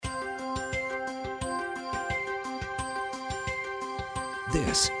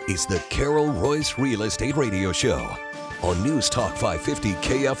This is the Carol Royse Real Estate Radio Show on News Talk 550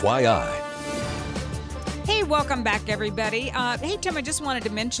 KFYI. Hey, welcome back, everybody. Hey, Tim, I just wanted to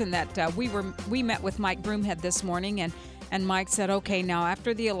mention that we met with Mike Broomhead this morning, and Mike said, okay, now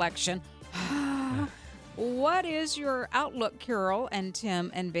after the election, what is your outlook, Carol and Tim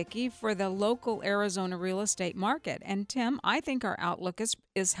and Vicki, for the local Arizona real estate market? And Tim, I think our outlook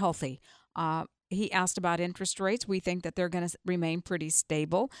is healthy. He asked about interest rates. We think that they're going to remain pretty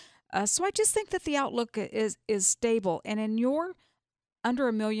stable. So I just think that the outlook is stable. And in your Under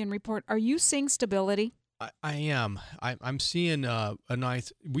a Million report, are you seeing stability? I am. I'm seeing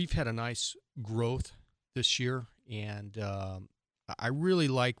we've had a nice growth this year, and I really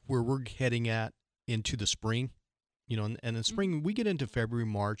like where we're heading into the spring. And in the spring, we get into February,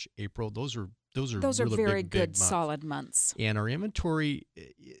 March, April. Those are really very big good, months. solid months. And our inventory,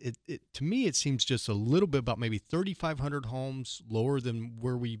 to me, it seems just a little bit about maybe 3,500 homes lower than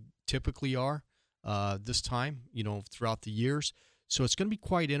where we typically are this time, throughout the years. So it's going to be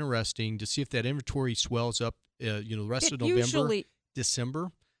quite interesting to see if that inventory swells up, the rest of November, usually,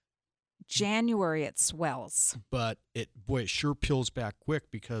 December. January it swells. But it sure peels back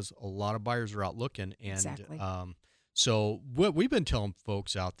quick because a lot of buyers are out looking. And exactly. So what we've been telling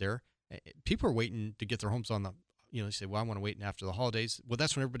folks out there, people are waiting to get their homes on the, they say, well, I want to wait after the holidays. Well,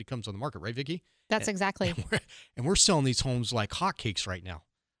 that's when everybody comes on the market, right, Vicki? That's exactly. And we're selling these homes like hotcakes right now.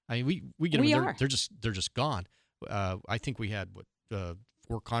 I mean, we get them, they're just gone. I think we had 4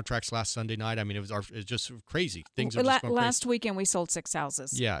 contracts last Sunday night. I mean, it was just crazy. Things are just going crazy. Last weekend we sold 6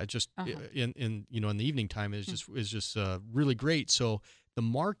 houses. Yeah, it just in the evening time is just really great. So the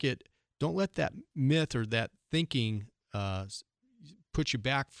market, don't let that myth or that thinking put you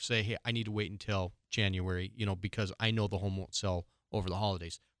back. Say, hey, I need to wait until January, because I know the home won't sell over the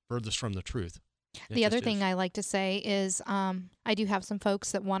holidays. Furthest from the truth. The other thing I like to say is I do have some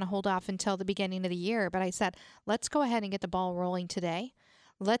folks that want to hold off until the beginning of the year, but I said, let's go ahead and get the ball rolling today.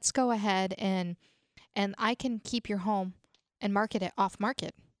 Let's go ahead and I can keep your home and market it off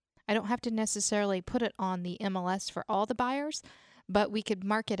market. I don't have to necessarily put it on the MLS for all the buyers, but we could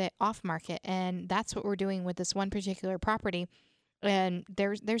market it off market. And that's what we're doing with this one particular property. And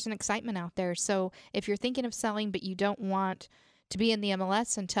there's an excitement out there. So if you're thinking of selling, but you don't want to be in the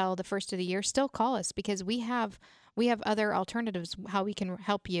MLS until the first of the year, still call us because we have other alternatives how we can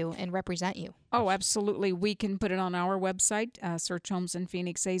help you and represent you. Oh, absolutely. We can put it on our website, Search Homes in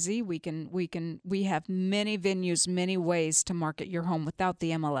Phoenix AZ. We have many venues, many ways to market your home without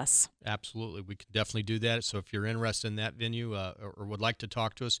the MLS. Absolutely. We can definitely do that. So if you're interested in that venue or would like to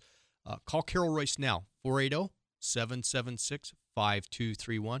talk to us, call Carol Royse now,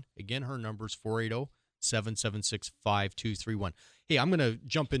 480-776-5231. Again, her number is 480-776-5231. Hey, I'm going to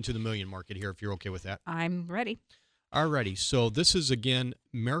jump into the million market here if you're okay with that. I'm ready. Alrighty, so this is, again,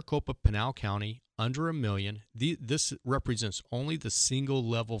 Maricopa, Pinal County, under $1 million. This represents only the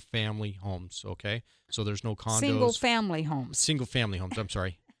single-level family homes, okay? So there's no condos. Single-family homes. Single-family homes, I'm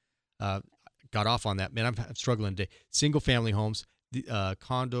sorry. Got off on that. Man, I'm struggling today. Single-family homes,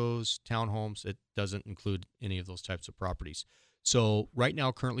 condos, townhomes, it doesn't include any of those types of properties. So right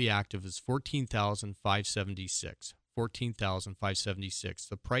now, currently active is 14,576. 14,576.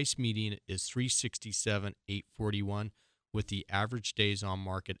 The price median is 367,841, with the average days on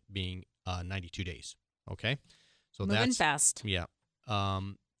market being 92 days. Okay, so moving fast. Yeah.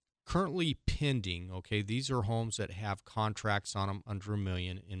 Currently pending. Okay, these are homes that have contracts on them under $1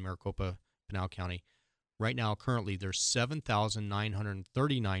 million in Maricopa, Pinal County. Right now, currently there's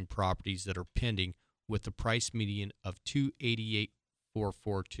 7,939 properties that are pending, with the price median of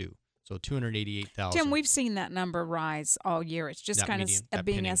 288,442. So 288,000. Tim, we've seen that number rise all year. It's just kind of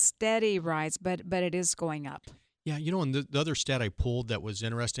being a steady rise, but it is going up. Yeah, and the other stat I pulled that was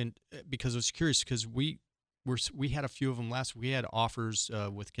interesting because I was curious because we had a few of them last week. We had offers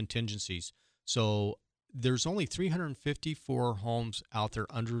with contingencies. So there's only 354 homes out there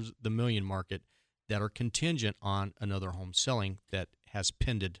under the million market that are contingent on another home selling that has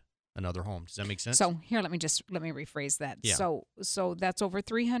pended another home. Does that make sense? So here, let me rephrase that. Yeah. So that's over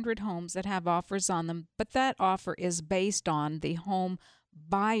 300 homes that have offers on them, but that offer is based on the home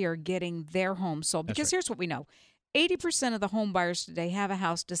buyer getting their home sold. Because here's what we know. 80% of the home buyers today have a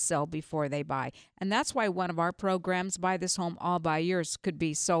house to sell before they buy. And that's why one of our programs, Buy This Home, I'll Buy Yours, could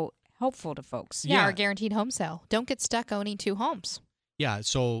be so helpful to folks. Yeah, our guaranteed home sale. Don't get stuck owning 2 homes. Yeah,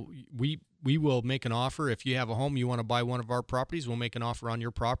 so we will make an offer. If you have a home, you want to buy one of our properties, we'll make an offer on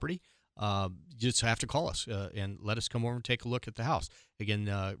your property. You just have to call us and let us come over and take a look at the house. Again,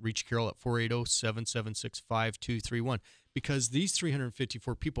 reach Carol at 480-776-5231. Because these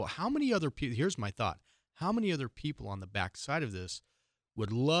 354 people, how many other people, here's my thought, how many other people on the back side of this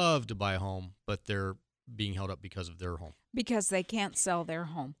would love to buy a home, but they're being held up because of their home. Because they can't sell their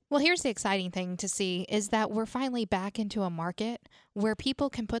home. Well, here's the exciting thing to see is that we're finally back into a market where people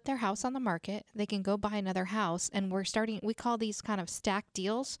can put their house on the market. They can go buy another house, and we call these kind of stacked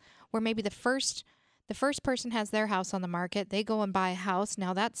deals, where maybe the first person has their house on the market. They go and buy a house.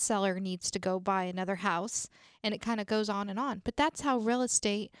 Now that seller needs to go buy another house, and it kind of goes on and on. But that's how real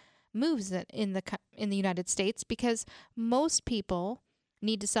estate moves in the United States, because most people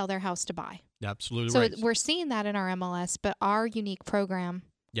need to sell their house to buy. Absolutely so right. we're seeing that in our MLS, but our unique program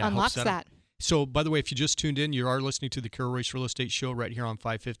unlocks helps that. So, by the way, if you just tuned in, you are listening to the Carol Royse Real Estate Show right here on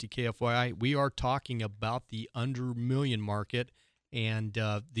 550 KFYI. We are talking about the under million market, and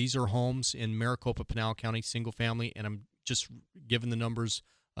these are homes in Maricopa, Pinal County, single family, and I'm just giving the numbers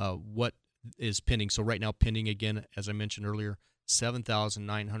what is pending. So right now, pending again, as I mentioned earlier,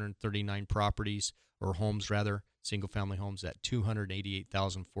 7,939 properties, or homes rather, single-family homes at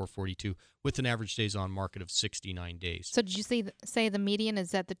 288,442, with an average days on market of 69 days. So did you say the median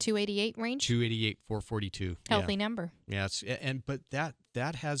is at the 288 range? 288,442. Healthy number. Yes, but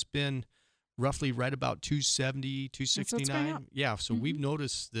that has been roughly right about 270, 269. Yeah, so we've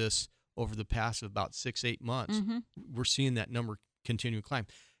noticed this over the past about 6-8 months. We're seeing that number continue to climb.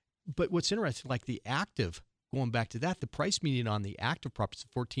 But what's interesting, like the active, going back to that, the price median on the active properties,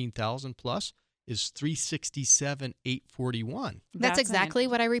 14,000 plus, is 367,841. That's exactly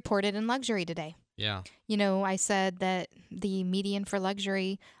what I reported in luxury today. Yeah. You know, I said that the median for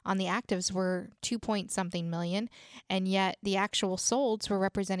luxury on the actives were 2-point-something million, and yet the actual solds were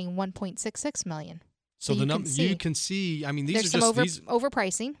representing 1.66 million. So the number you can see, I mean, these there's are some just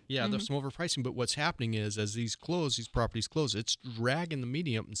overpricing. Yeah, there's some overpricing, but what's happening is as these properties close, it's dragging the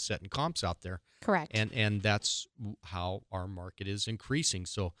median up and setting comps out there. Correct. And that's how our market is increasing.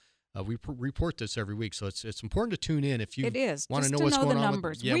 So we report this every week, so it's important to tune in if you want to know what's going on.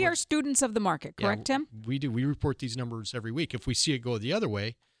 Numbers. We are students of the market, correct, Tim? We do. We report these numbers every week. If we see it go the other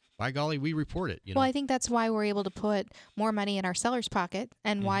way, by golly, we report it. Well, I think that's why we're able to put more money in our seller's pocket,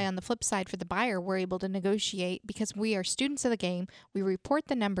 and why on the flip side for the buyer, we're able to negotiate, because we are students of the game. We report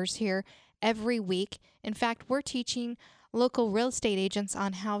the numbers here every week. In fact, we're teaching local real estate agents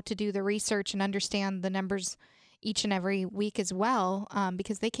on how to do the research and understand the numbers each and every week as well,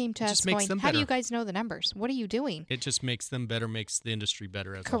 because they came to us going, how do you guys know the numbers? What are you doing? It just makes them better, makes the industry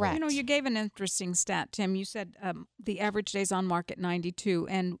better as Correct. a whole. You gave an interesting stat, Tim. You said the average days on market 92,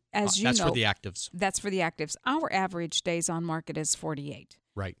 and as you know, that's for the actives. That's for the actives. Our average days on market is 48.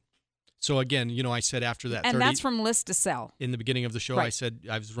 Right. So again, I said after that, and that's from list to sell. In the beginning of the show, right. I said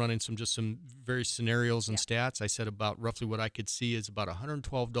I was running some various scenarios and stats. I said about roughly what I could see is about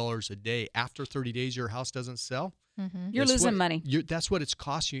 $112 a day. After 30 days, your house doesn't sell. You're losing money. That's what it's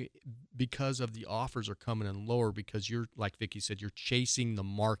cost you, because of the offers are coming in lower, because you're, like Vicki said, you're chasing the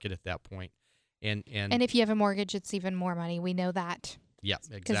market at that point. And if you have a mortgage, it's even more money. We know that. Yeah,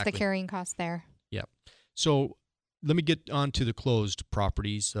 exactly. Because the carrying cost there. Yeah. So let me get on to the closed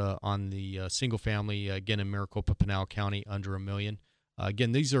properties on the single family, again, in Maricopa, Pinal County, under $1 million.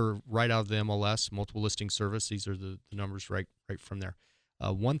 Again, these are right out of the MLS, multiple listing service. These are the numbers right from there.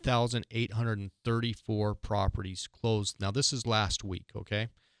 1,834 properties closed. Now, this is last week, okay?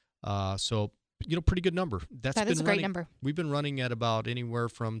 So, pretty good number. That is a great number. We've been running at about anywhere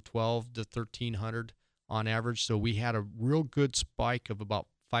from 1,200 to 1,300 on average. So we had a real good spike of about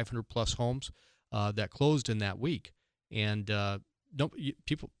 500 plus homes that closed in that week. And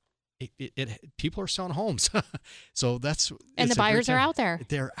people are selling homes. So and the buyers are out there.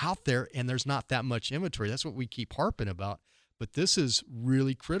 They're out there, and there's not that much inventory. That's what we keep harping about. But this is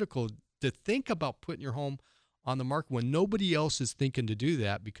really critical to think about putting your home on the market when nobody else is thinking to do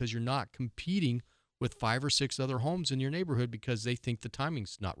that, because you're not competing with 5 or 6 other homes in your neighborhood because they think the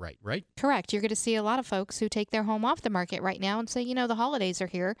timing's not right, right? Correct. You're going to see a lot of folks who take their home off the market right now and say, the holidays are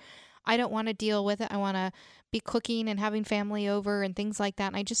here. I don't want to deal with it. I want to be cooking and having family over and things like that.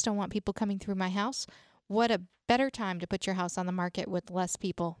 And I just don't want people coming through my house. What a better time to put your house on the market with less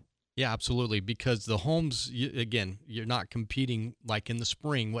people. Yeah, absolutely. Because the homes, again, you're not competing like in the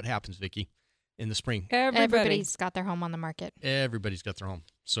spring. What happens, Vicki? In the spring, everybody's got their home on the market. Everybody's got their home.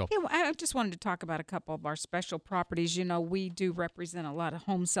 So yeah, I just wanted to talk about a couple of our special properties. We do represent a lot of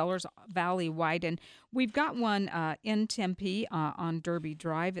home sellers valley-wide, and we've got one in Tempe on Derby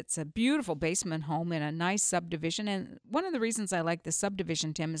Drive. It's a beautiful basement home in a nice subdivision, and one of the reasons I like the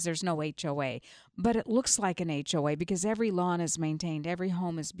subdivision, Tim, is there's no HOA, but it looks like an HOA because every lawn is maintained, every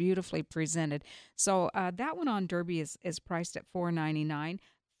home is beautifully presented. So that one on Derby is priced at $499.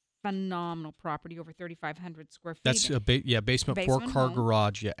 phenomenal property, over 3,500 square feet. That's a basement 4-car home.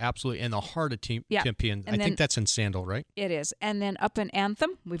 garage. Yeah, absolutely. And the heart of Tempe. And I think that's in Sandal, right? It is. And then up in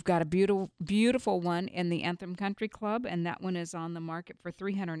Anthem, we've got a beautiful one in the Anthem Country Club, and that one is on the market for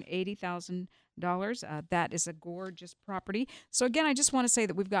 $380,000. That is a gorgeous property. So again, I just want to say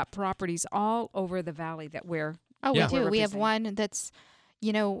that we've got properties all over the valley that we're we do. We have one that's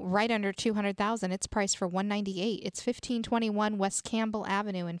right under $200,000. It's priced for $198,000. It's 1521 West Campbell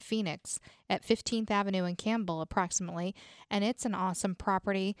Avenue in Phoenix at 15th Avenue in Campbell, approximately. And it's an awesome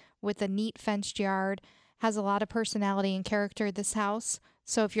property with a neat fenced yard. Has a lot of personality and character, this house.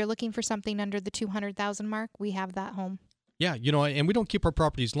 So if you're looking for something under the $200,000 mark, we have that home. Yeah, and we don't keep our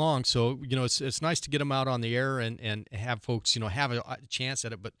properties long, so it's nice to get them out on the air and have folks have a chance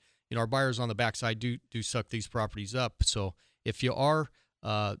at it. But our buyers on the backside do suck these properties up. So if you are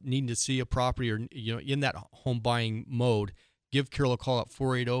needing to see a property or in that home buying mode, give Carol a call at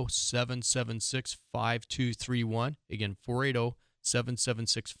 480-776-5231. Again,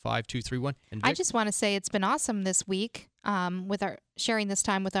 480-776-5231. And I just want to say it's been awesome this week with our sharing this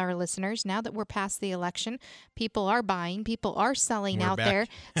time with our listeners. Now that we're past the election, people are buying, people are selling out there.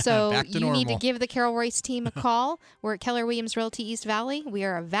 So you need to give the Carol Royse team a call. We're at Keller Williams Realty East Valley. We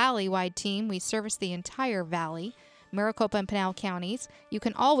are a valley-wide team. We service the entire valley, Maricopa and Pinal counties. You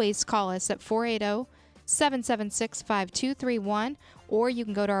can always call us at 480-776-5231, or you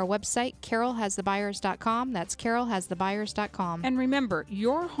can go to our website, carolhasthebuyers.com. That's carolhasthebuyers.com. And remember,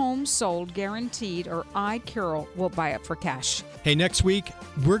 your home sold guaranteed, or Carol, will buy it for cash. Hey, next week,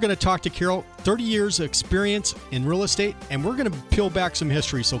 we're going to talk to Carol, 30 years of experience in real estate, and we're going to peel back some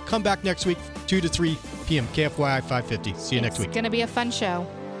history. So come back next week, 2 to 3 p.m., KFYI 550. See you next week. It's going to be a fun show.